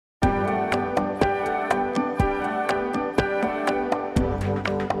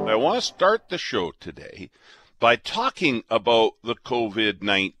I want to start the show today by talking about the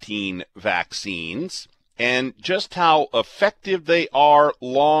COVID-19 vaccines and just how effective they are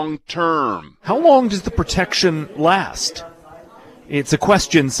long term. How long does the protection last? It's a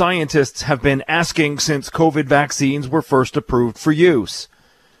question scientists have been asking since COVID vaccines were first approved for use.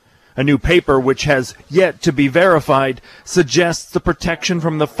 A new paper, which has yet to be verified, suggests the protection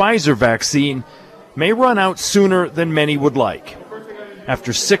from the Pfizer vaccine may run out sooner than many would like.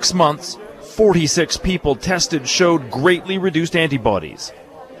 After 6 months, 46 people tested showed greatly reduced antibodies.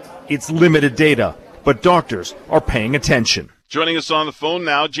 It's limited data, but doctors are paying attention. Joining us on the phone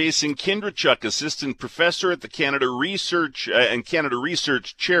now, Jason Kindrachuk, Assistant Professor at the Canada Research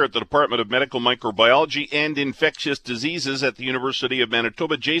Chair at the Department of Medical Microbiology and Infectious Diseases at the University of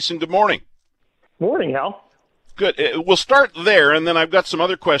Manitoba. Jason, good morning. Morning, Hal. Good. We'll start there, and then I've got some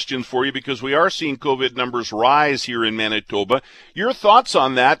other questions for you because we are seeing COVID numbers rise here in Manitoba. Your thoughts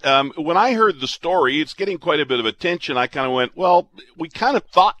on that? When I heard the story, it's getting quite a bit of attention. I kind of went, well, we kind of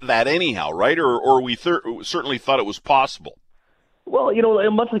thought that anyhow, right? Or we certainly thought it was possible. Well,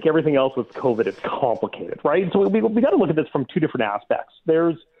 much like everything else with COVID, it's complicated, right? So we got to look at this from two different aspects.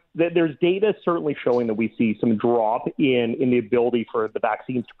 There's data certainly showing that we see some drop in the ability for the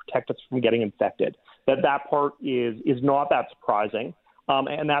vaccines to protect us from getting infected. That part is not that surprising,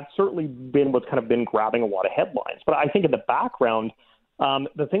 and that's certainly been what's kind of been grabbing a lot of headlines. But I think in the background,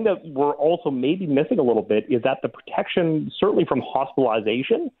 the thing that we're also maybe missing a little bit is that the protection, certainly from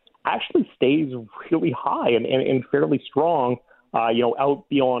hospitalization, actually stays really high and fairly strong. Out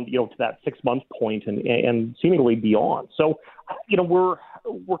beyond, to that 6 month point and seemingly beyond. So, we're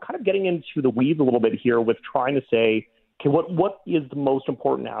kind of getting into the weeds a little bit here with trying to say, okay, what is the most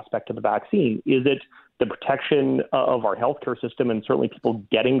important aspect of the vaccine? Is it the protection of our healthcare system and certainly people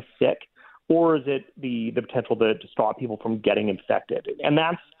getting sick, or is it the potential to stop people from getting infected? And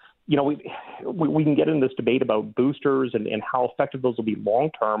that's, we can get in this debate about boosters and how effective those will be long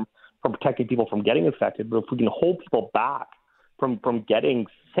term from protecting people from getting infected. But if we can hold people back from getting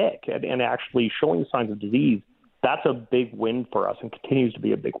sick and actually showing signs of disease, that's a big win for us and continues to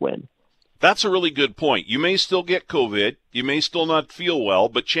be a big win. That's a really good point. You may still get COVID, you may still not feel well,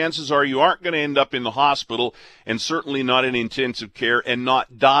 but chances are you aren't going to end up in the hospital and certainly not in intensive care and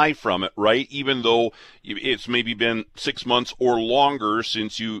not die from it, right? Even though it's maybe been 6 months or longer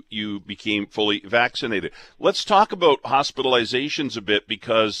since you became fully vaccinated. Let's talk about hospitalizations a bit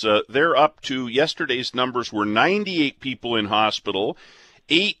because they're up to, yesterday's numbers were 98 people in hospital,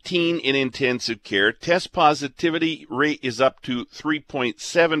 18 in intensive care. Test positivity rate is up to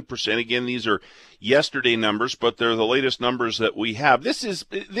 3.7%. Again, these are yesterday numbers, but they're the latest numbers that we have. This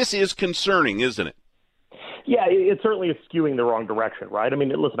is concerning, isn't it? Yeah, it certainly is skewing the wrong direction, right? I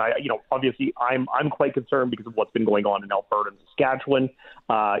mean, listen, obviously I'm quite concerned because of what's been going on in Alberta and Saskatchewan.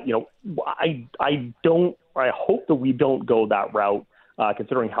 I hope that we don't go that route,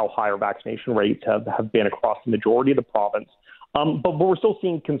 considering how high our vaccination rates have been across the majority of the province. But we're still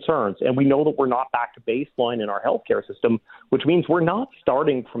seeing concerns, and we know that we're not back to baseline in our healthcare system, which means we're not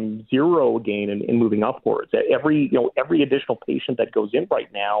starting from zero again and moving upwards. Every additional patient that goes in right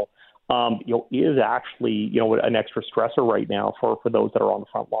now, is actually, an extra stressor right now for those that are on the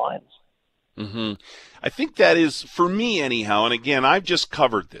front lines. Mm-hmm. I think that is, for me anyhow, and again, I've just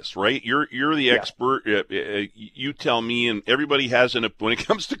covered this, right? You're the expert. You tell me, and everybody has when it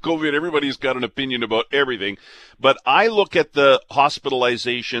comes to COVID, everybody's got an opinion about everything. But I look at the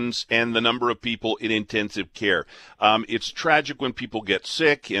hospitalizations and the number of people in intensive care. It's tragic when people get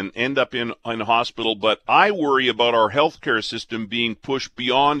sick and end up in hospital, but I worry about our healthcare system being pushed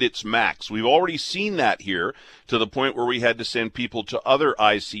beyond its max. We've already seen that here to the point where we had to send people to other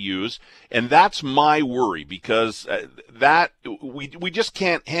ICUs, and that's my worry because that we just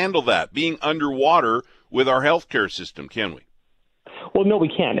can't handle that, being underwater with our healthcare system, can we? Well, no, we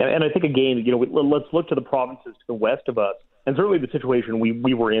can't. And I think, again, let's look to the provinces to the west of us, and certainly the situation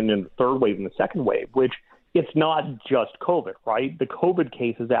we were in the third wave and the second wave, which it's not just COVID, right? The COVID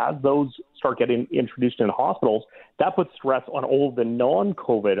cases, as those start getting introduced in hospitals, that puts stress on all of the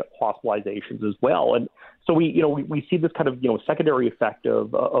non-COVID hospitalizations as well. And so we see this kind of, secondary effect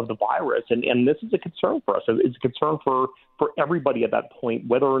of the virus. And this is a concern for us. It's a concern for everybody at that point,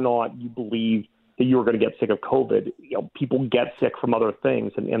 whether or not you believe that you're going to get sick of COVID. People get sick from other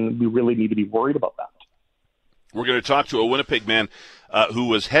things, and we really need to be worried about that. We're going to talk to a Winnipeg man who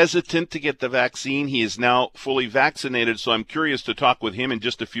was hesitant to get the vaccine. He is now fully vaccinated, so I'm curious to talk with him in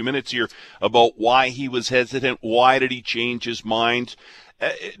just a few minutes here about why he was hesitant, why did he change his mind.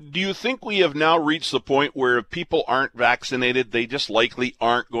 Do you think we have now reached the point where if people aren't vaccinated, they just likely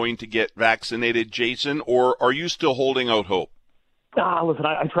aren't going to get vaccinated, Jason, or are you still holding out hope? Listen,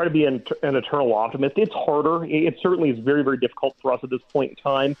 I try to be an eternal optimist. It's harder. It certainly is very, very difficult for us at this point in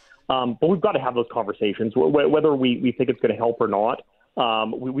time. But we've got to have those conversations, whether we think it's going to help or not.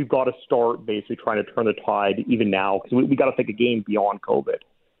 We've got to start basically trying to turn the tide even now, because we got to think a game beyond COVID.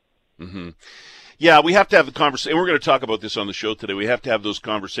 Mm-hmm. Yeah, we have to have the conversation. We're going to talk about this on the show today. We have to have those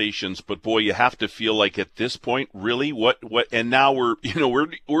conversations. But boy, you have to feel like at this point, really, what? And now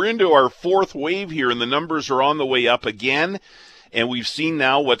we're into our fourth wave here, and the numbers are on the way up again. And we've seen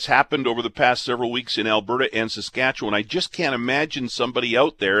now what's happened over the past several weeks in Alberta and Saskatchewan. I just can't imagine somebody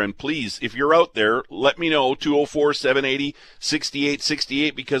out there, and please, if you're out there, let me know,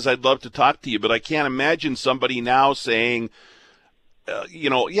 204-780-6868, because I'd love to talk to you. But I can't imagine somebody now saying,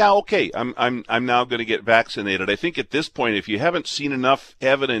 yeah, okay, I'm now going to get vaccinated. I think at this point, if you haven't seen enough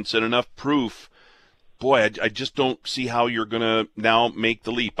evidence and enough proof, boy, I just don't see how you're going to now make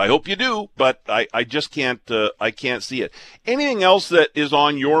the leap. I hope you do, but I just can't I can't see it. Anything else that is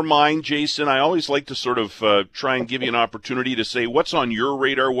on your mind, Jason? I always like to sort of try and give you an opportunity to say what's on your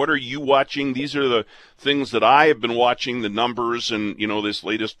radar. What are you watching? These are the things that I have been watching, the numbers and, this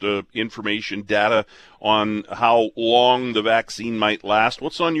latest information, data on how long the vaccine might last.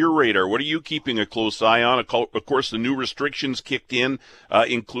 What's on your radar? What are you keeping a close eye on? Of course, the new restrictions kicked in,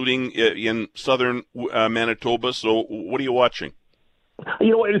 including in southern Manitoba. So what are you watching?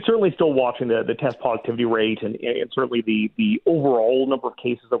 It's certainly still watching the test positivity rate and certainly the overall number of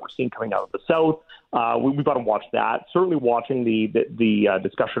cases that we're seeing coming out of the south. We've got to watch that. Certainly watching the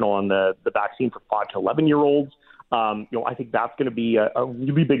discussion on the vaccine for 5 to 11-year-olds. I think that's going to be a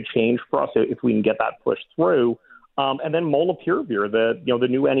really big change for us if we can get that pushed through. And then molnupiravir, the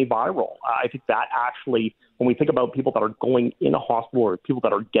new antiviral. I think that actually, when we think about people that are going in a hospital or people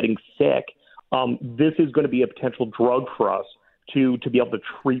that are getting sick, this is going to be a potential drug for us to be able to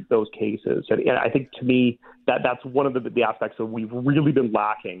treat those cases. And I think, to me, that's one of the aspects that we've really been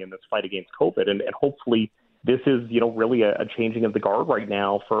lacking in this fight against COVID. And hopefully this is, really a changing of the guard right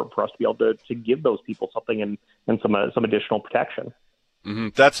now for us to be able to give those people something and some additional protection. Mm-hmm.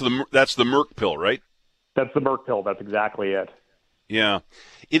 That's the Merck pill, right? That's the Merck pill. That's exactly it. Yeah.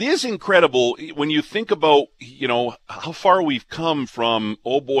 It is incredible when you think about, how far we've come from,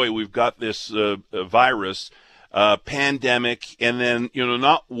 oh boy, we've got this virus, pandemic, and then,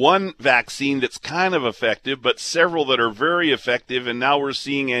 not one vaccine that's kind of effective, but several that are very effective. And now we're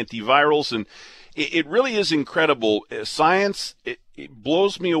seeing antivirals, and it really is incredible. Science, it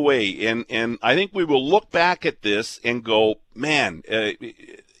blows me away. And I think we will look back at this and go, man,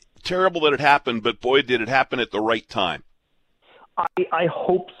 terrible that it happened, but boy, did it happen at the right time. I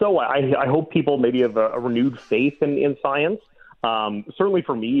hope so. I hope people maybe have a renewed faith in science. Certainly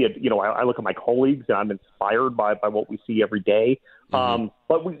for me, I look at my colleagues and I'm inspired by what we see every day. Mm-hmm.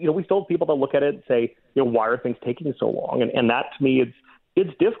 But we still have people that look at it and say, why are things taking so long? And that, to me,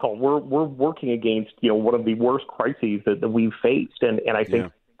 it's difficult. We're working against, one of the worst crises that we've faced. And I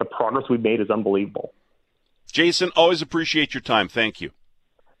think the progress we've made is unbelievable. Jason, always appreciate your time. Thank you.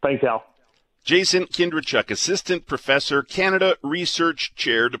 Thanks, Al. Jason Kindrachuk, Assistant Professor, Canada Research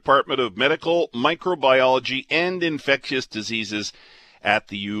Chair, Department of Medical Microbiology and Infectious Diseases at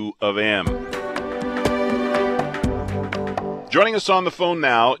the U of M. Joining us on the phone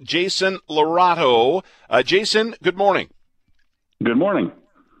now, Jason Larato. Jason, good morning. Good morning.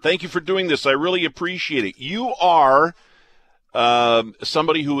 Thank you for doing this. I really appreciate it. You are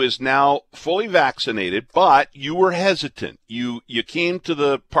somebody who is now fully vaccinated, but you were hesitant. You came to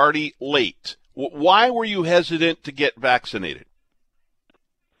the party late. Why were you hesitant to get vaccinated?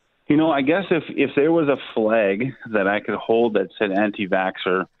 I guess if there was a flag that I could hold that said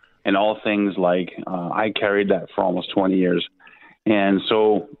anti-vaxxer and all things like, I carried that for almost 20 years. And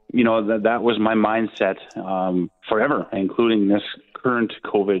so, that was my mindset forever, including this current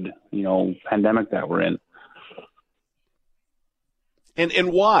COVID, pandemic that we're in.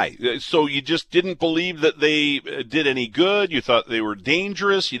 And why? So you just didn't believe that they did any good? You thought they were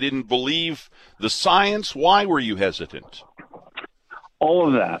dangerous? You didn't believe the science? Why were you hesitant? All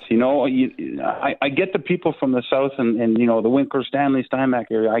of that. I get the people from the South and the Winkler, Stanley, Steinbach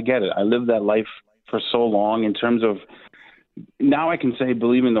area. I get it. I lived that life for so long in terms of, now I can say,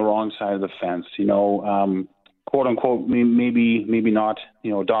 believing the wrong side of the fence, quote unquote, maybe not,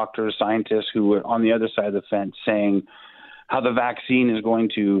 doctors, scientists who were on the other side of the fence saying how the vaccine is going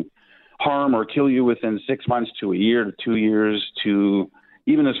to harm or kill you within 6 months to a year to 2 years, to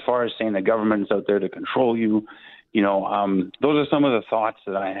even as far as saying the government's out there to control you. Those are some of the thoughts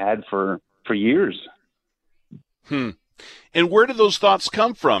that I had for years. And where did those thoughts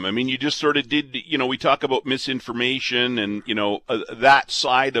come from? I mean, you just sort of did, we talk about misinformation and, that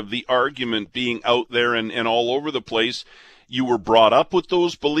side of the argument being out there and all over the place. you were brought up with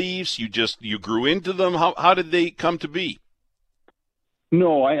those beliefs? You grew into them? How did they come to be?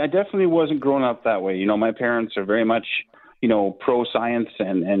 No, I definitely wasn't growing up that way. My parents are very much, pro-science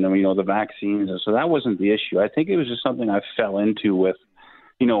and the vaccines. And so that wasn't the issue. I think it was just something I fell into with,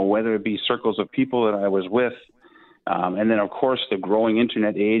 whether it be circles of people that I was with. And then, of course, the growing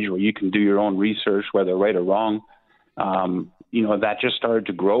internet age where you can do your own research, whether right or wrong, that just started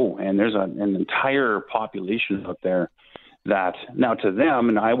to grow. And there's an entire population out there that now to them,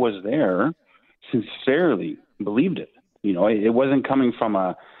 and I was there, sincerely believed it. It wasn't coming from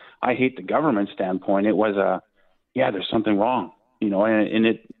a I hate the government standpoint. It was there's something wrong.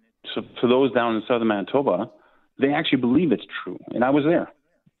 So for those down in southern Manitoba, they actually believe it's true. And I was there.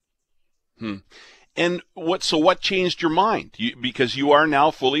 And what changed your mind? Because you are now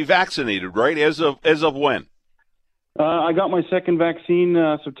fully vaccinated, right? As of when? I got my second vaccine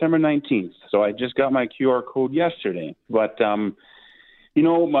September 19th. So I just got my QR code yesterday. But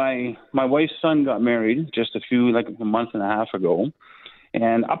my wife's son got married just a month and a half ago.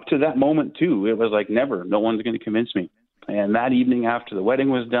 And up to that moment, too, it was like never. No one's going to convince me. And that evening after the wedding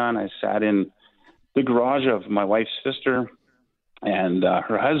was done, I sat in the garage of my wife's sister and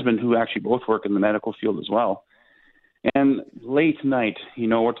her husband, who actually both work in the medical field as well. And late night,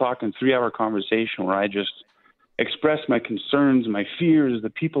 we're talking 3-hour conversation where I just expressed my concerns, my fears, the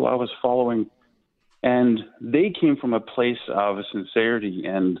people I was following. And they came from a place of sincerity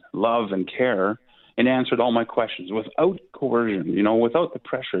and love and care and answered all my questions without coercion, without the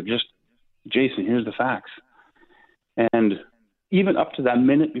pressure, just, Jason, here's the facts. And even up to that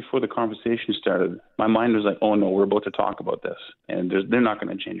minute before the conversation started, my mind was like, oh, no, we're about to talk about this, and they're not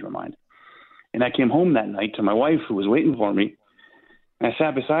going to change my mind. And I came home that night to my wife, who was waiting for me, and I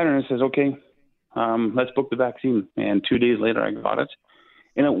sat beside her and I says, okay, let's book the vaccine. And 2 days later, I got it.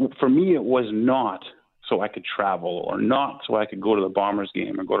 And for me, it was not so I could travel or not so I could go to the Bombers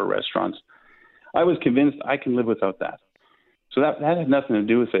game or go to restaurants. I was convinced I can live without that. So that had nothing to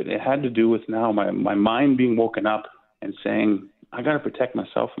do with it. It had to do with now my mind being woken up and saying, I got to protect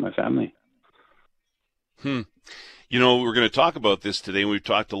myself and my family. We're going to talk about this today, and we've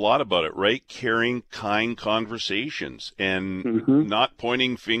talked a lot about it, right? Caring, kind conversations and not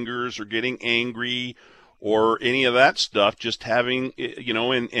pointing fingers or getting angry or any of that stuff, just having,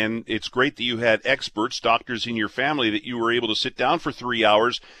 and it's great that you had experts, doctors in your family, that you were able to sit down for 3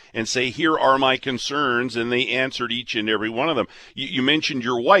 hours and say, here are my concerns, and they answered each and every one of them. You mentioned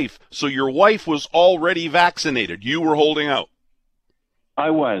your wife. So your wife was already vaccinated. You were holding out. I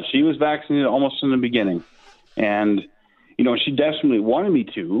was. She was vaccinated almost in the beginning. And, she definitely wanted me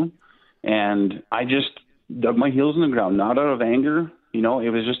to. And I just dug my heels in the ground, not out of anger. It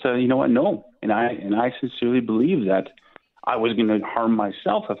was just no. And I sincerely believed that I was going to harm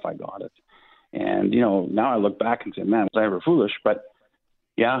myself if I got it. And, now I look back and say, man, was I ever foolish? But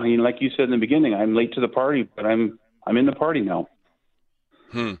yeah, like you said in the beginning, I'm late to the party, but I'm in the party now.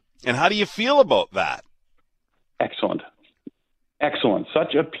 And how do you feel about that? Excellent.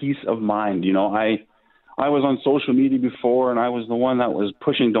 Such a peace of mind. I was on social media before, and I was the one that was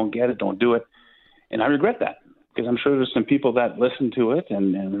pushing, don't get it, don't do it. And I regret that, because I'm sure there's some people that listen to it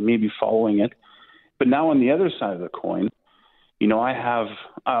and are maybe following it. But now on the other side of the coin, I have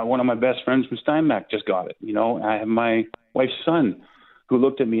one of my best friends from Steinbach just got it. I have my wife's son who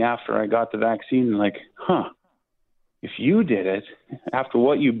looked at me after I got the vaccine and like, if you did it after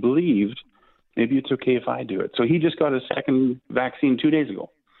what you believed, maybe it's okay if I do it. So he just got his second vaccine 2 days ago.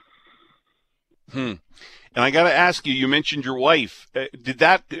 And I got to ask you, you mentioned your wife. Did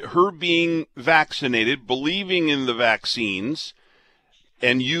her being vaccinated, believing in the vaccines,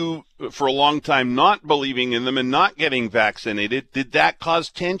 and you for a long time not believing in them and not getting vaccinated, did that cause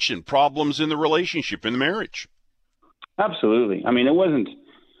tension, problems in the relationship, in the marriage? Absolutely. I mean, it wasn't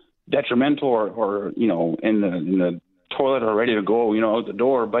detrimental or in the toilet or ready to go, out the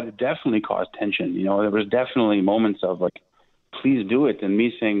door, but it definitely caused tension. There was definitely moments of like, please do it, and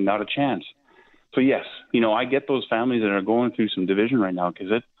me saying not a chance. So yes, I get those families that are going through some division right now, because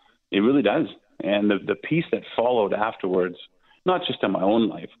it really does. And the peace that followed afterwards, not just in my own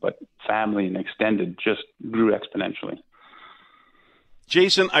life, but family and extended, just grew exponentially.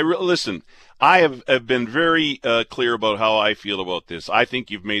 Jason, listen, I have been very clear about how I feel about this. I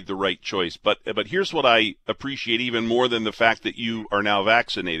think you've made the right choice. But here's what I appreciate even more than the fact that you are now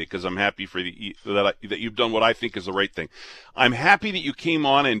vaccinated, because I'm happy for that you've done what I think is the right thing. I'm happy that you came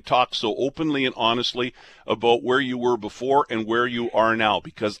on and talked so openly and honestly about where you were before and where you are now,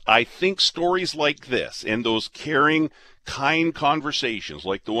 because I think stories like this and those caring, kind conversations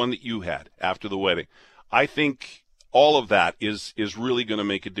like the one that you had after the wedding, I think all of that is really going to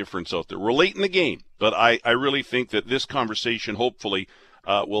make a difference out there. We're late in the game, but I really think that this conversation hopefully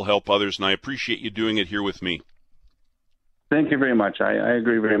will help others, and I appreciate you doing it here with me. Thank you very much. I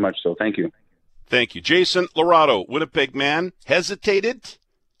agree very much so. Thank you. Thank you. Jason Lorado, Winnipeg man, hesitated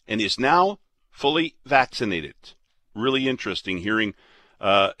and is now fully vaccinated. Really interesting hearing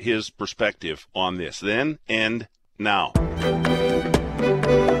his perspective on this then and now.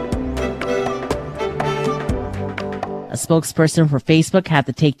 A spokesperson for Facebook had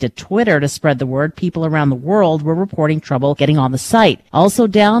to take to Twitter to spread the word. People around the world were reporting trouble getting on the site. Also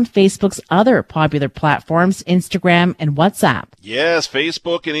down, Facebook's other popular platforms, Instagram and WhatsApp. Yes,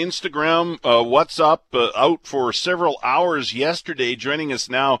 Facebook and Instagram, WhatsApp out for several hours yesterday. Joining us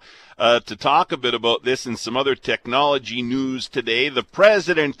now to talk a bit about this and some other technology news today, the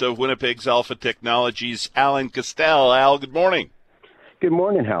president of Winnipeg's Alpha Technologies, Alan Castell. Al, good morning. Good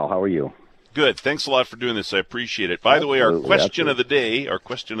morning, Hal. How are you? Good. Thanks a lot for doing this. I appreciate it. By the way, our question of the day at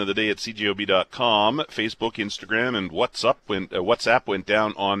cjob.com, Facebook, Instagram, and WhatsApp went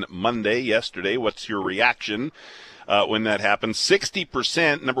down on Monday, yesterday. What's your reaction when that happens?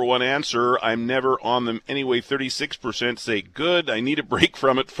 60%, number one answer, I'm never on them anyway. 36% say good, I need a break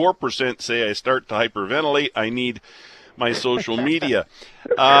from it. 4% say I start to hyperventilate, I need my social media.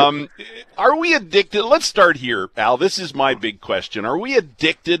 Are we addicted? Let's start here, Al. This is my big question. Are we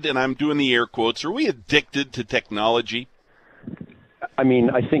addicted, and I'm doing the air quotes, are we addicted to technology? I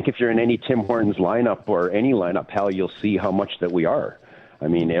mean, I think if you're in any Tim Hortons lineup or any lineup, Hal, you'll see how much that we are. I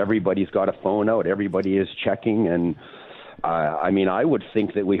mean, everybody's got a phone out. Everybody is checking. And, I mean, I would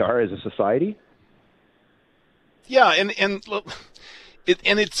think that we are as a society. Yeah, and look,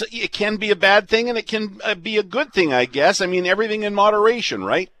 it can be a bad thing and it can be a good thing, I guess. I mean, everything in moderation,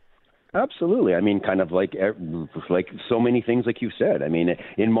 right? Absolutely. I mean, kind of like so many things like you said. I mean,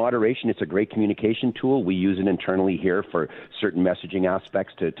 in moderation, it's a great communication tool. We use it internally here for certain messaging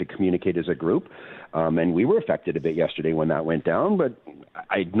aspects to communicate as a group. And we were affected a bit yesterday when that went down, but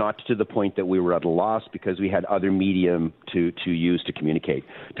not to the point that we were at a loss because we had other medium to use to communicate,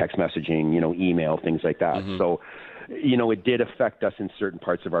 text messaging, email, things like that. Mm-hmm. So, it did affect us in certain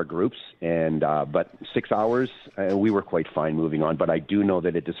parts of our groups, and but 6 hours, we were quite fine moving on. But I do know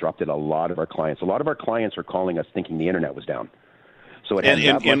that it disrupted a lot of our clients. A lot of our clients are calling us thinking the internet was down. So it had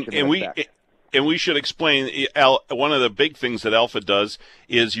that much of an effect. And we should explain, Al, one of the big things that Alpha does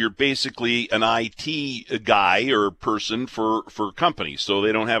is you're basically an IT guy or person for companies. So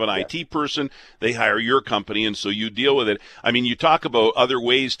they don't have an IT person, they hire your company, and so you deal with it. I mean, you talk about other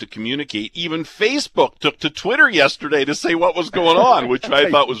ways to communicate. Even Facebook took to Twitter yesterday to say what was going on, which I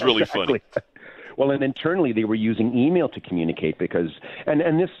thought was really funny. Well, and internally they were using email to communicate because,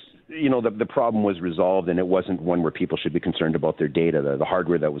 and this, the problem was resolved, and it wasn't one where people should be concerned about their data. The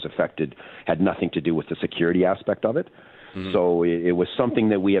hardware that was affected had nothing to do with the security aspect of it. Mm-hmm. So it was something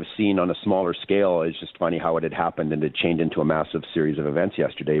that we have seen on a smaller scale. It's just funny how it had happened, and it changed into a massive series of events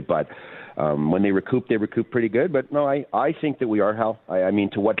yesterday. But when they recouped pretty good. But no, I think that we are, Hal. I mean,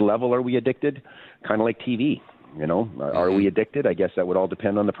 to what level are we addicted? Kind of like TV, Are we addicted? I guess that would all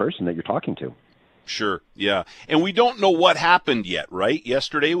depend on the person that you're talking to. Sure, yeah. And we don't know what happened yet, right?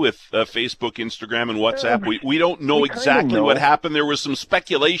 Yesterday with Facebook, Instagram, and WhatsApp, we don't know exactly what happened. There was some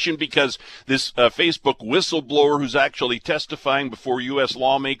speculation because this Facebook whistleblower who's actually testifying before U.S.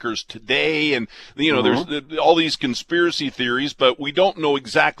 lawmakers today, and, there's all these conspiracy theories, but we don't know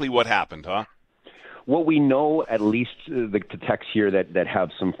exactly what happened, huh? What we know, at least the techs here that have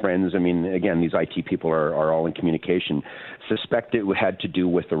some friends, I mean, again, these IT people are all in communication, suspect it had to do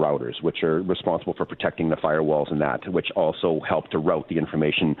with the routers, which are responsible for protecting the firewalls and that, which also help to route the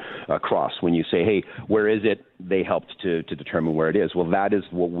information across. When you say, hey, where is it? They helped to determine where it is. Well, that is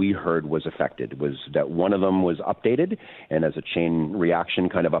what we heard was affected, was that one of them was updated, and as a chain reaction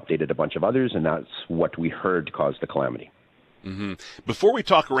kind of updated a bunch of others, and that's what we heard caused the calamity. Mm-hmm. Before we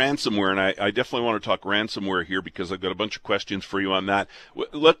talk ransomware, and I definitely want to talk ransomware here because I've got a bunch of questions for you on that.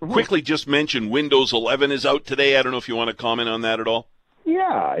 Quickly just mention Windows 11 is out today. I don't know if you want to comment on that at all.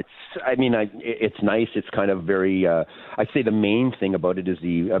 Yeah, it's nice. It's kind of very, I'd say the main thing about it is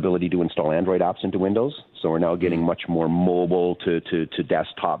the ability to install Android apps into Windows. So we're now getting much more mobile to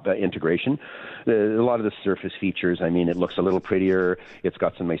desktop integration. A lot of the Surface features, it looks a little prettier. It's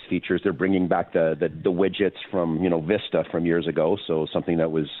got some nice features. They're bringing back the widgets from, Vista from years ago. So something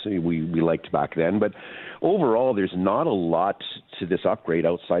that was we liked back then. But overall, there's not a lot to this upgrade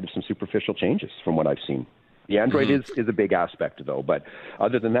outside of some superficial changes from what I've seen. The Android is a big aspect, though. But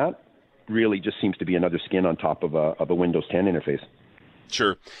other than that, really just seems to be another skin on top of a Windows 10 interface.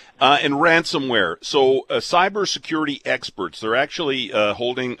 Sure. And ransomware. So cybersecurity experts, they're actually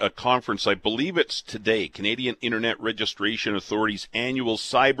holding a conference, I believe it's today, Canadian Internet Registration Authority's annual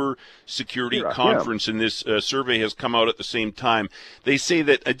cybersecurity conference, and this survey has come out at the same time. They say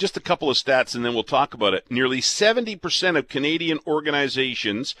that, just a couple of stats and then we'll talk about it, nearly 70% of Canadian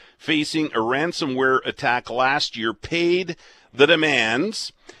organizations facing a ransomware attack last year paid the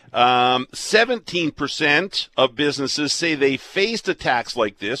demands. 17% of businesses say they faced attacks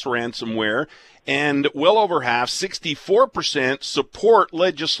like this, ransomware, and well over half, 64%, support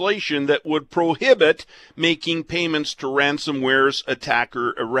legislation that would prohibit making payments to ransomware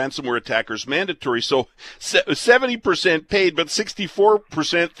attackers mandatory. So 70% paid, but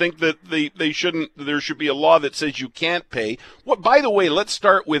 64% think that they shouldn't. There should be a law that says you can't pay. What? By the way, let's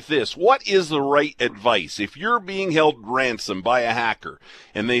start with this. What is the right advice if you're being held ransom by a hacker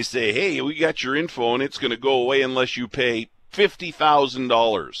and they say, "Hey, we got your info and it's going to go away unless you pay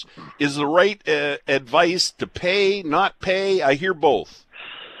 $50,000. Is the right advice to pay, not pay? I hear both.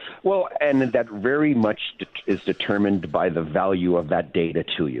 Well, and that very much is determined by the value of that data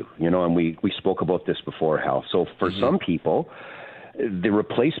to you. And we spoke about this before, Hal. So for some people, the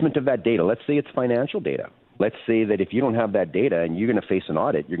replacement of that data, let's say it's financial data. Let's say that if you don't have that data and you're going to face an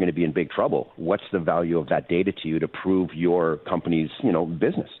audit, you're going to be in big trouble. What's the value of that data to you to prove your company's,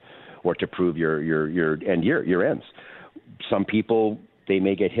 business, or to prove your ends? Some people, they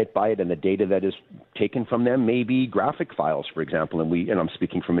may get hit by it, and the data that is taken from them may be graphic files, for example. And I'm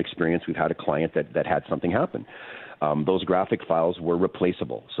speaking from experience. We've had a client that had something happen. Those graphic files were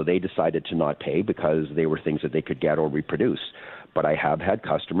replaceable, so they decided to not pay because they were things that they could get or reproduce. But I have had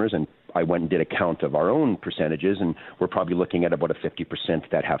customers, and I went and did a count of our own percentages, and we're probably looking at about a 50%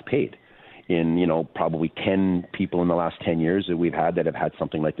 that have paid. In probably 10 people in the last 10 years that we've had that have had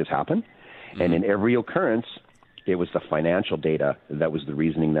something like this happen, and in every occurrence, it was the financial data that was the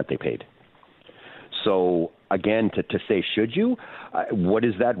reasoning that they paid. So again, to say, should you, what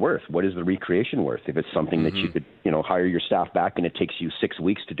is that worth? What is the recreation worth? If it's something that you could, hire your staff back and it takes you 6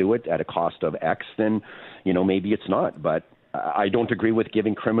 weeks to do it at a cost of X, then, maybe it's not. But I don't agree with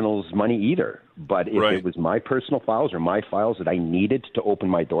giving criminals money either. But if it was my personal files or my files that I needed to open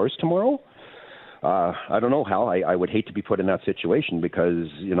my doors tomorrow, I don't know, Hal. I would hate to be put in that situation because,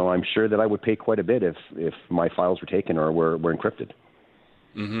 I'm sure that I would pay quite a bit if my files were taken or were encrypted.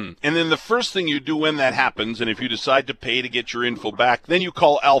 And then the first thing you do when that happens, and if you decide to pay to get your info back, then you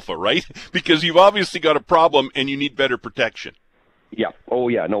call Alpha, right? Because you've obviously got a problem and you need better protection. Yeah. Oh,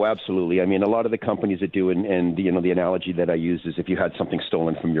 yeah. No, absolutely. I mean, a lot of the companies that do, and the analogy that I use is if you had something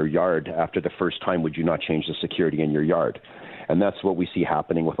stolen from your yard after the first time, would you not change the security in your yard? And that's what we see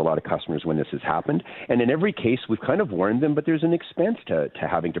happening with a lot of customers when this has happened. And in every case, we've kind of warned them, but there's an expense to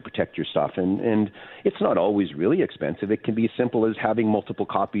having to protect your stuff. And it's not always really expensive. It can be as simple as having multiple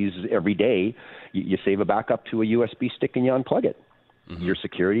copies every day. You save a backup to a USB stick and you unplug it. Your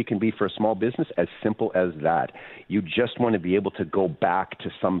security can be, for a small business, as simple as that. You just want to be able to go back to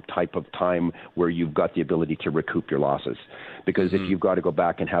some type of time where you've got the ability to recoup your losses. Because if you've got to go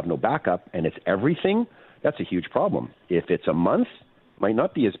back and have no backup and it's everything, that's a huge problem. If it's a month, might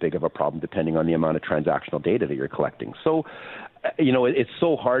not be as big of a problem depending on the amount of transactional data that you're collecting. So, it's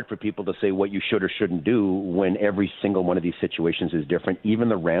so hard for people to say what you should or shouldn't do when every single one of these situations is different. Even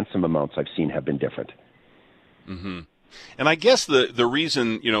the ransom amounts I've seen have been different. And I guess the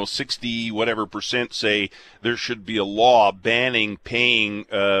reason, 60 whatever percent say there should be a law banning paying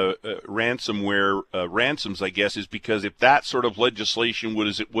ransomware ransoms, I guess, is because if that sort of legislation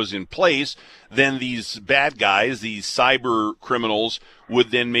was in place, then these bad guys, these cyber criminals,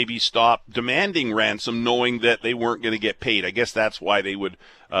 would then maybe stop demanding ransom, knowing that they weren't going to get paid. I guess that's why they would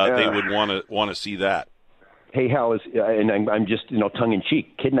want to see that. Hey, Hal, and I'm just tongue in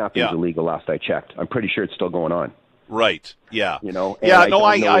cheek. Kidnapping is illegal. Last I checked, I'm pretty sure it's still going on. Right. Yeah.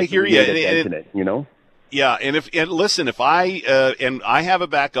 I hear you. Yeah, and listen, if I have a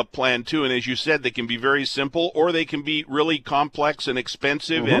backup plan too, and as you said, they can be very simple or they can be really complex and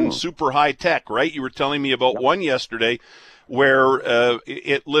expensive and super high tech. Right? You were telling me about one yesterday where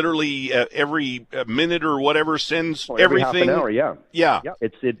it literally every minute or whatever sends every everything. Half an hour, yeah.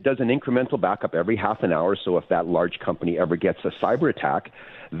 It does an incremental backup every half an hour. So if that large company ever gets a cyber attack,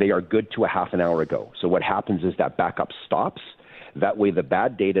 they are good to a half an hour ago. So what happens is that backup stops. That way the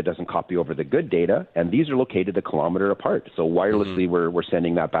bad data doesn't copy over the good data, and these are located a kilometer apart. So wirelessly we're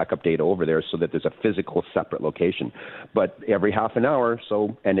sending that backup data over there so that there's a physical separate location. But every half an hour,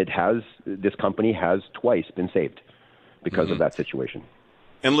 this company has twice been saved because of that situation.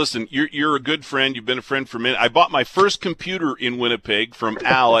 And listen, you're a good friend. You've been a friend for a minute. I bought my first computer in Winnipeg from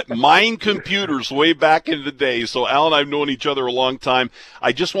Al at Mine Computers way back in the day. So Al and I have known each other a long time.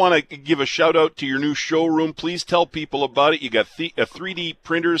 I just want to give a shout out to your new showroom. Please tell people about it. You got a 3D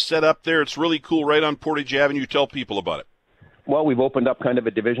printer set up there. It's really cool, right on Portage Avenue. Tell people about it. Well, we've opened up kind of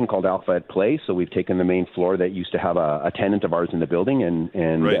a division called Alpha at Play. So we've taken the main floor that used to have a tenant of ours in the building,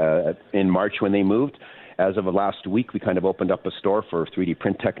 and right. In March when they moved, as of last week, we kind of opened up a store for 3D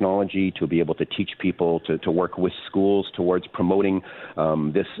print technology to be able to teach people to work with schools towards promoting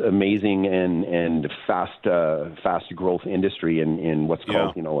this amazing and fast growth industry in what's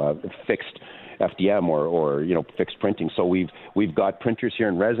called fixed FDM or fixed printing. So we've got printers here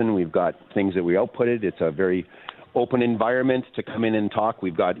in resin. We've got things that we outputted. It's a very open environment to come in and talk.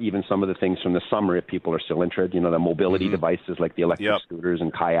 We've got even some of the things from the summer if people are still interested, the mobility devices like the electric scooters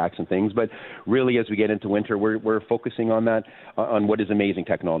and kayaks and things. But really, as we get into winter, we're focusing on that, on what is amazing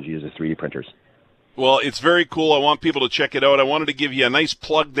technology is the 3D printers. Well, it's very cool. I want people to check it out. I wanted to give you a nice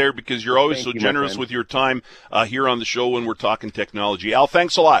plug there because you're always so generous with your time here on the show when we're talking technology. Al,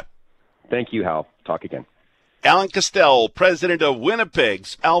 thanks a lot. Thank you, Hal. Talk again. Alan Castell, president of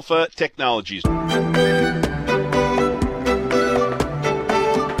Winnipeg's Alpha Technologies.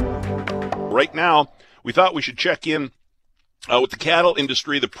 Right now, we thought we should check in with the cattle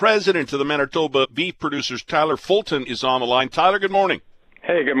industry. The president of the Manitoba Beef Producers, Tyler Fulton, is on the line. Tyler, good morning.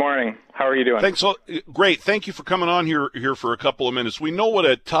 Hey, good morning. How are you doing? Thanks. Great. Thank you for coming on here for a couple of minutes. We know what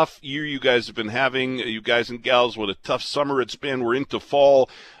a tough year you guys have been having, you guys and gals, what a tough summer it's been. We're into fall,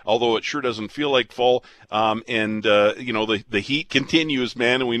 although it sure doesn't feel like fall. The heat continues,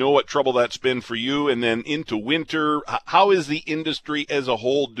 man, and we know what trouble that's been for you. And then into winter, how is the industry as a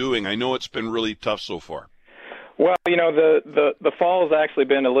whole doing? I know it's been really tough so far. Well, the fall has actually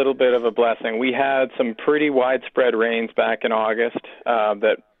been a little bit of a blessing. We had some pretty widespread rains back in August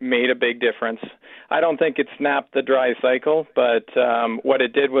that made a big difference. I don't think it snapped the dry cycle, but what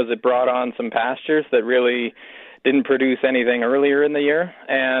it did was it brought on some pastures that really didn't produce anything earlier in the year.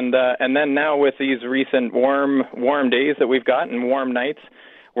 And then now with these recent warm days that we've got and warm nights,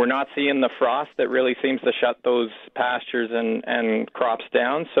 we're not seeing the frost that really seems to shut those pastures and crops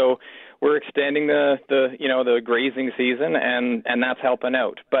down. So we're extending the grazing season, and that's helping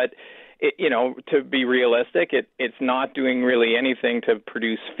out. But to be realistic, it's not doing really anything to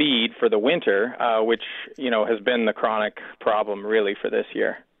produce feed for the winter, which has been the chronic problem really for this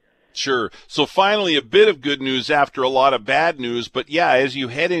year. Sure. So finally, a bit of good news after a lot of bad news. But yeah, as you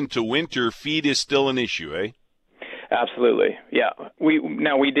head into winter, feed is still an issue, eh? Absolutely, yeah.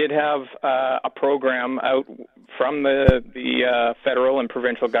 We did have a program out from the federal and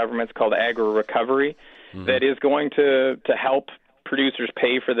provincial governments called Agri-Recovery that is going to help producers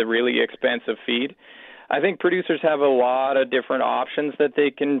pay for the really expensive feed. I think producers have a lot of different options that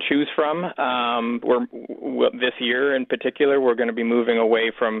they can choose from. This year in particular, we're going to be moving away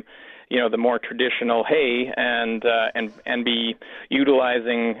from the more traditional hay and be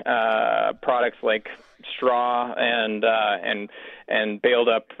utilizing products like straw and baled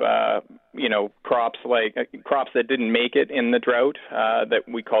up crops that didn't make it in the drought that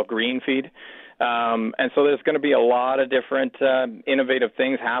we call green feed. And so there's going to be a lot of different innovative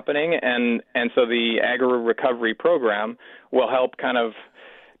things happening, and so the Agri-Recovery program will help kind of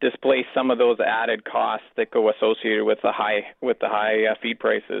displace some of those added costs that go associated with the high feed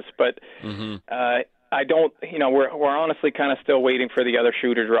prices. But I don't, we're honestly kind of still waiting for the other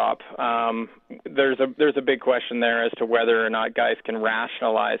shoe to drop. There's a big question there as to whether or not guys can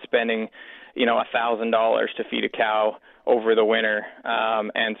rationalize spending, $1,000 to feed a cow over the winter.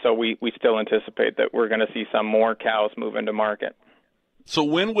 And so we still anticipate that we're going to see some more cows move into market. So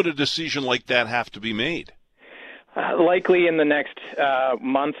when would a decision like that have to be made? Likely in the next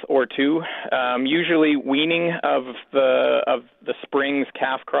month or two. Usually weaning of the spring's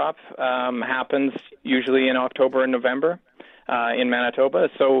calf crop happens usually in October and November in Manitoba.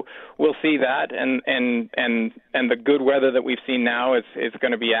 So we'll see that, and the good weather that we've seen now is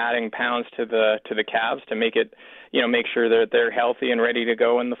going to be adding pounds to the calves to make it, make sure that they're healthy and ready to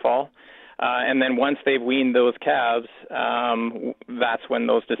go in the fall. And then once they've weaned those calves, that's when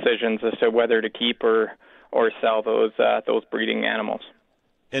those decisions as to whether to keep or sell those breeding animals.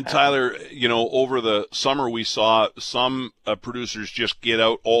 And Tyler, over the summer we saw some producers just get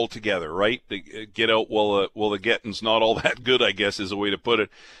out altogether, right? They get out while the getting's not all that good, I guess is a way to put it.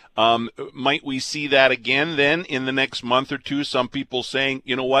 Might we see that again then in the next month or two? Some people saying,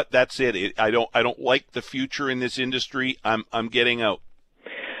 you know what, that's it. I don't like the future in this industry. I'm getting out.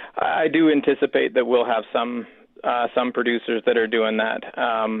 I do anticipate that we'll have some producers that are doing that.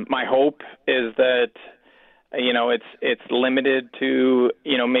 My hope is that it's limited to,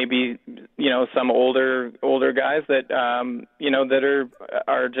 maybe, some older guys that, that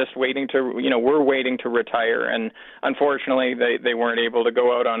are just waiting to, we're waiting to retire. And unfortunately, they weren't able to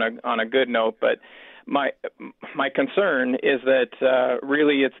go out on a good note. But my concern is that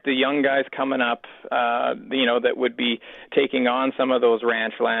really it's the young guys coming up, that would be taking on some of those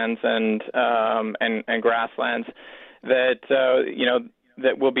ranch lands and grasslands that,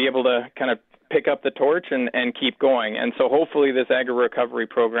 that will be able to kind of pick up the torch and keep going. And so hopefully this agri-recovery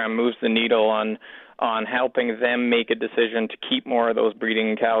program moves the needle on helping them make a decision to keep more of those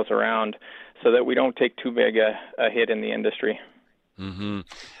breeding cows around so that we don't take too big a hit in the industry. Mm-hmm.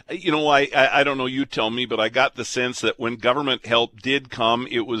 I don't know, you tell me, but I got the sense that when government help did come,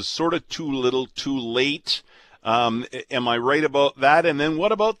 it was sort of too little too late. Am I right about that? And then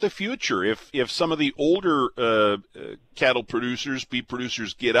what about the future? If some of the older cattle producers, beef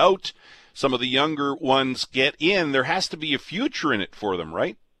producers get out, some of the younger ones get in, there has to be a future in it for them,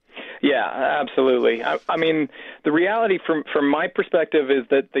 right? Yeah, absolutely. I mean, the reality from my perspective is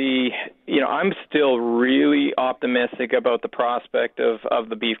that I'm still really optimistic about the prospect of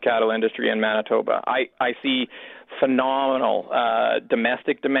the beef cattle industry in Manitoba. I see phenomenal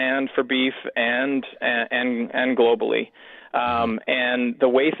domestic demand for beef and globally. And the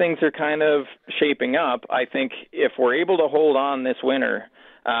way things are kind of shaping up, I think if we're able to hold on this winter,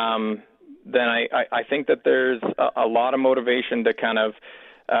 then I think that there's a lot of motivation to kind of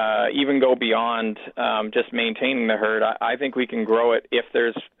even go beyond just maintaining the herd. I think we can grow it if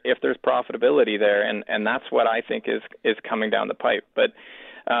there's profitability there, and that's what I think is coming down the pipe. But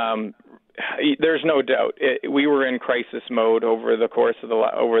there's no doubt we were in crisis mode over the course of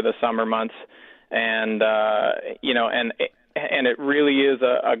over the summer months, and and it really is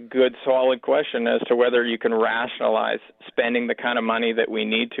a good, solid question as to whether you can rationalize spending the kind of money that we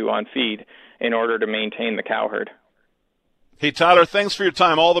need to on feed in order to maintain the cow herd. Hey, Tyler, thanks for your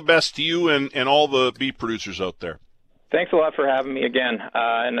time. All the best to you and all the beef producers out there. Thanks a lot for having me again,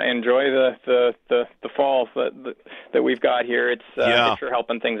 and enjoy the fall that we've got here. It's sure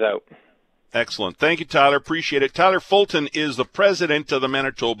helping things out. Excellent. Thank you, Tyler. Appreciate it. Tyler Fulton is the president of the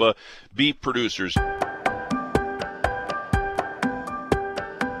Manitoba Beef Producers.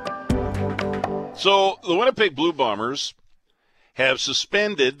 So the Winnipeg Blue Bombers have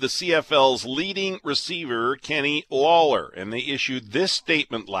suspended the CFL's leading receiver, Kenny Lawler, and they issued this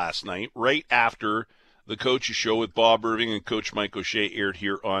statement last night right after the Coach's Show with Bob Irving and Coach Mike O'Shea aired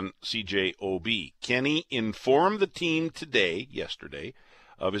here on CJOB. Kenny informed the team yesterday,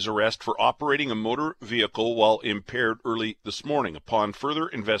 of his arrest for operating a motor vehicle while impaired early this morning. Upon further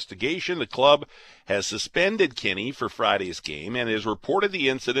investigation, the club has suspended Kenny for Friday's game and has reported the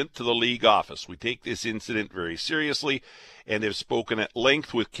incident to the league office. We take this incident very seriously and have spoken at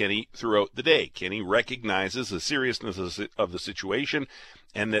length with Kenny throughout the day. Kenny recognizes the seriousness of the situation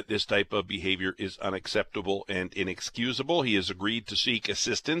and that this type of behavior is unacceptable and inexcusable. He has agreed to seek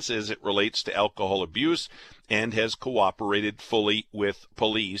assistance as it relates to alcohol abuse and has cooperated fully with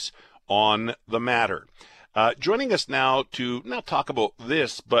police on the matter. Joining us now to not talk about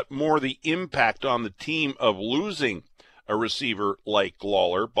this, but more the impact on the team of losing a receiver like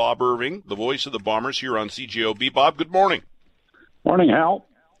Lawler, Bob Irving, the voice of the Bombers here on CJOB. Bob, good morning. Morning, Hal.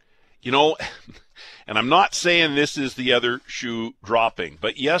 You know, and I'm not saying this is the other shoe dropping,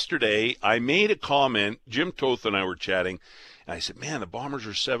 but yesterday I made a comment. Jim Toth and I were chatting, and I said, man, the Bombers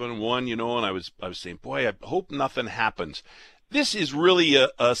are 7-1, you know, and I was saying, boy, I hope nothing happens. This is really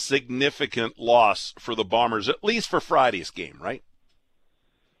a significant loss for the Bombers, at least for Friday's game, right?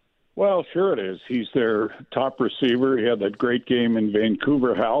 Well, sure it is. He's their top receiver. He had that great game in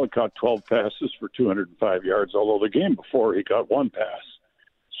Vancouver, Hal. He caught 12 passes for 205 yards, although the game before he got one pass.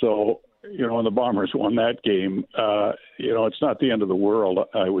 So, you know, and the Bombers won that game. You know, it's not the end of the world,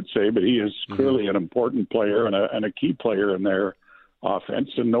 I would say, but he is clearly an important player and a key player in their offense,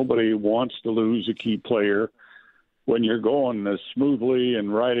 and nobody wants to lose a key player when you're going as smoothly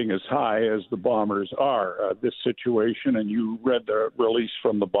and riding as high as the Bombers are. This situation, and you read the release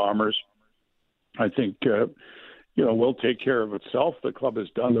from the Bombers, I think, you know, will take care of itself. The club has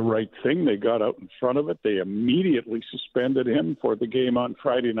done the right thing. They got out in front of it. They immediately suspended him for the game on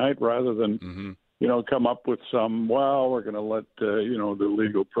Friday night rather than, you know, come up with some, well, we're going to let, you know, the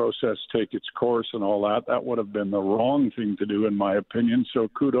legal process take its course and all that. That would have been the wrong thing to do, in my opinion. So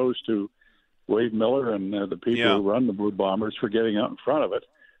kudos to Wade Miller and the people who run the Blue Bombers for getting out in front of it.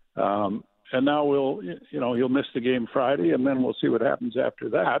 And now he'll miss the game Friday, and then we'll see what happens after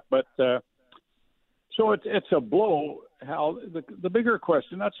that. But so it's a blow, Hal, the bigger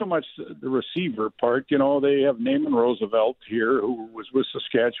question, not so much the receiver part. You know, they have Naaman Roosevelt here, who was with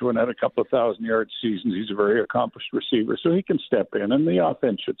Saskatchewan, had a couple of 1,000-yard seasons. He's a very accomplished receiver, so he can step in, and the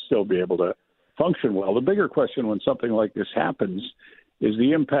offense should still be able to function well. The bigger question when something like this happens is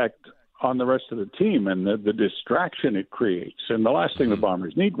the impact on the rest of the team and the distraction it creates. And the last thing the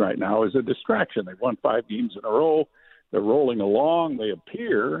Bombers need right now is a distraction. They've won 5 games in a row. They're rolling along. They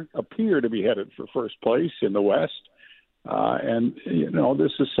appear to be headed for first place in the West. And, you know,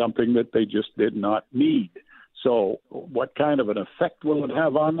 this is something that they just did not need. So what kind of an effect will it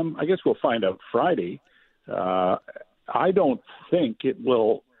have on them? I guess we'll find out Friday. I don't think it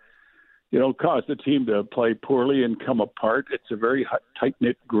will, you know, cause the team to play poorly and come apart. It's a very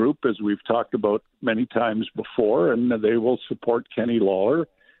tight-knit group, as we've talked about many times before, and they will support Kenny Lawler,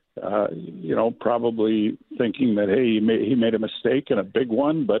 you know, probably thinking that, hey, he made a mistake and a big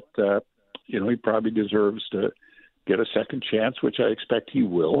one, but, you know, he probably deserves to get a second chance, which I expect he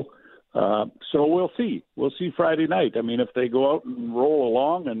will. So we'll see. We'll see Friday night. I mean, if they go out and roll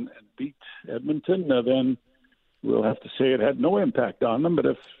along and beat Edmonton, then we'll have to say it had no impact on them. But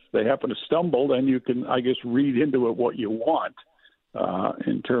if they happen to stumble, then you can, I guess, read into it what you want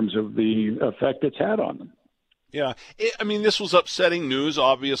in terms of the effect it's had on them. Yeah. I mean, this was upsetting news,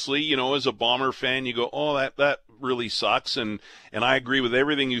 obviously. You know, as a Bomber fan, you go, oh, that really sucks. And I agree with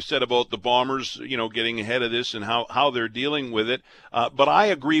everything you said about the Bombers, you know, getting ahead of this and how they're dealing with it. But I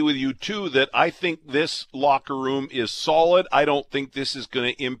agree with you, too, that I think this locker room is solid. I don't think this is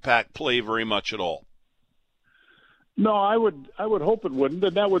going to impact play very much at all. No, I would hope it wouldn't,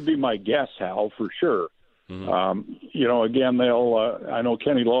 and that would be my guess, Hal, for sure. Mm-hmm. You know, again, I know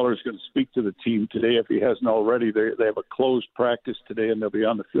Kenny Lawler is going to speak to the team today if he hasn't already. They have a closed practice today, and they'll be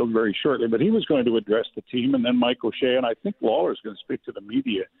on the field very shortly. But he was going to address the team, and then Mike O'Shea, and I think Lawler is going to speak to the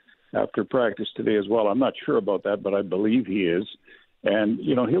media after practice today as well. I'm not sure about that, but I believe he is. And,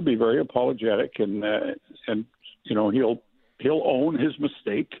 you know, he'll be very apologetic, and you know, he'll own his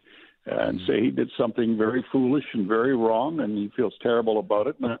mistake and say he did something very foolish and very wrong, and he feels terrible about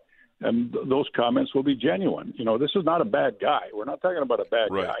it. And those comments will be genuine. You know, this is not a bad guy. We're not talking about a bad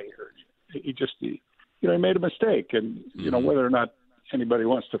guy here. He made a mistake. And, you know, whether or not anybody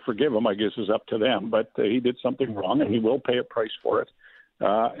wants to forgive him, I guess, is up to them. But he did something wrong, and he will pay a price for it.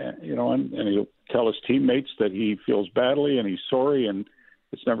 You know, and he'll tell his teammates that he feels badly and he's sorry and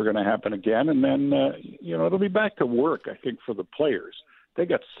it's never going to happen again. And then, you know, it'll be back to work, I think, for the players. They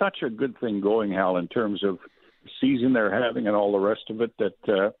got such a good thing going, Hal, in terms of the season they're having and all the rest of it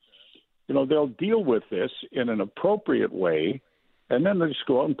that, you know, they'll deal with this in an appropriate way, and then they'll just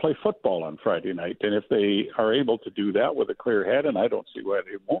go out and play football on Friday night. And if they are able to do that with a clear head, and I don't see why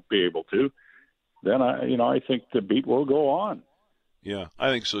they won't be able to, then I think the beat will go on. Yeah, I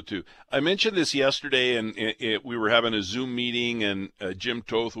think so too. I mentioned this yesterday, and we were having a Zoom meeting, and Jim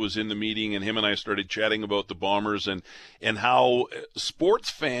Toth was in the meeting, and him and I started chatting about the Bombers and how sports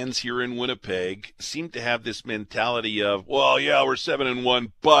fans here in Winnipeg seem to have this mentality of, well, yeah, we're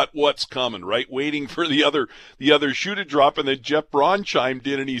 7-1, but what's coming, right? Waiting for the other shoe to drop, and then Jeff Braun chimed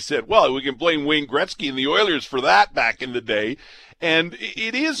in and he said, well, we can blame Wayne Gretzky and the Oilers for that back in the day. And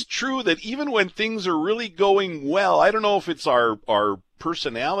it is true that even when things are really going well, I don't know if it's our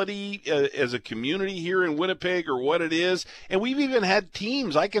personality as a community here in Winnipeg or what it is. And we've even had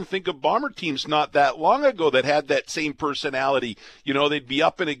teams, I can think of Bomber teams not that long ago that had that same personality. You know, they'd be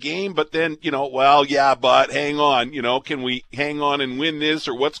up in a game, but then, you know, well, yeah, but hang on, you know, can we hang on and win this,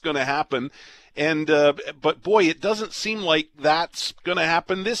 or what's going to happen? And, but boy, it doesn't seem like that's going to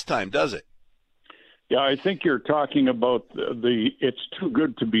happen this time, does it? Yeah, I think you're talking about the "it's too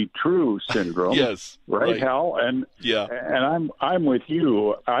good to be true" syndrome. Yes, right, Hal. And yeah, and I'm with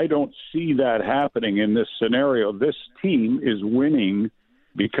you. I don't see that happening in this scenario. This team is winning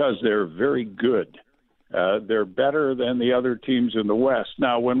because they're very good. They're better than the other teams in the West.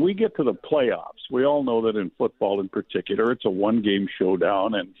 Now, when we get to the playoffs, we all know that in football, in particular, it's a one-game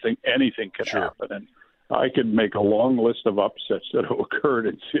showdown, and anything can happen. And I could make a long list of upsets that have occurred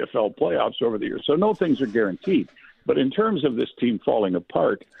in CFL playoffs over the years. So no things are guaranteed. But in terms of this team falling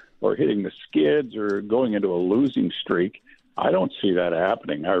apart or hitting the skids or going into a losing streak, I don't see that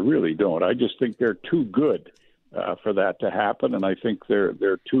happening. I really don't. I just think they're too good for that to happen, and I think they're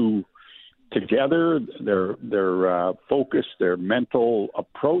too together. Their focus, their mental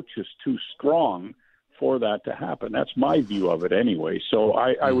approach is too strong for that to happen. That's my view of it anyway. So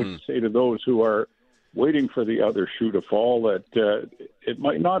I would say to those who are waiting for the other shoe to fall that it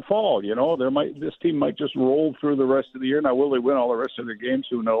might not fall. You know, this team might just roll through the rest of the year. Now, will they win all the rest of their games?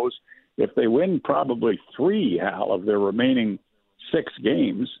 Who knows? If they win probably 3, Hal, of their remaining 6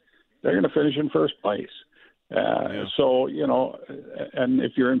 games, they're going to finish in first place. So, and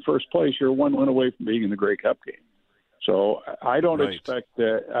if you're in first place, you're one win away from being in the Grey Cup game. So I don't expect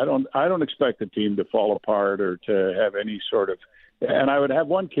I don't expect the team to fall apart or to have any sort of. And I would have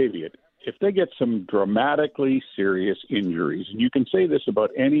one caveat: if they get some dramatically serious injuries, and you can say this about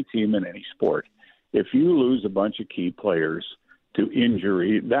any team in any sport, if you lose a bunch of key players to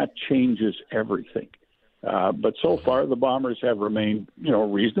injury, that changes everything. But so far, the Bombers have remained,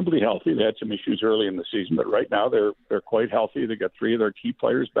 reasonably healthy. They had some issues early in the season, but right now they're quite healthy. They got 3 of their key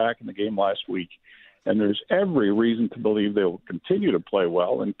players back in the game last week, and there's every reason to believe they will continue to play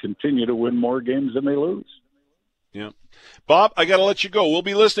well and continue to win more games than they lose. Yeah. Bob, I got to let you go. We'll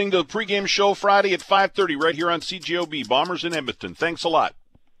be listening to the pregame show Friday at 5:30 right here on CJOB. Bombers in Edmonton. Thanks a lot.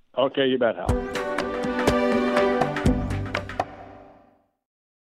 Okay, you bet, Hal.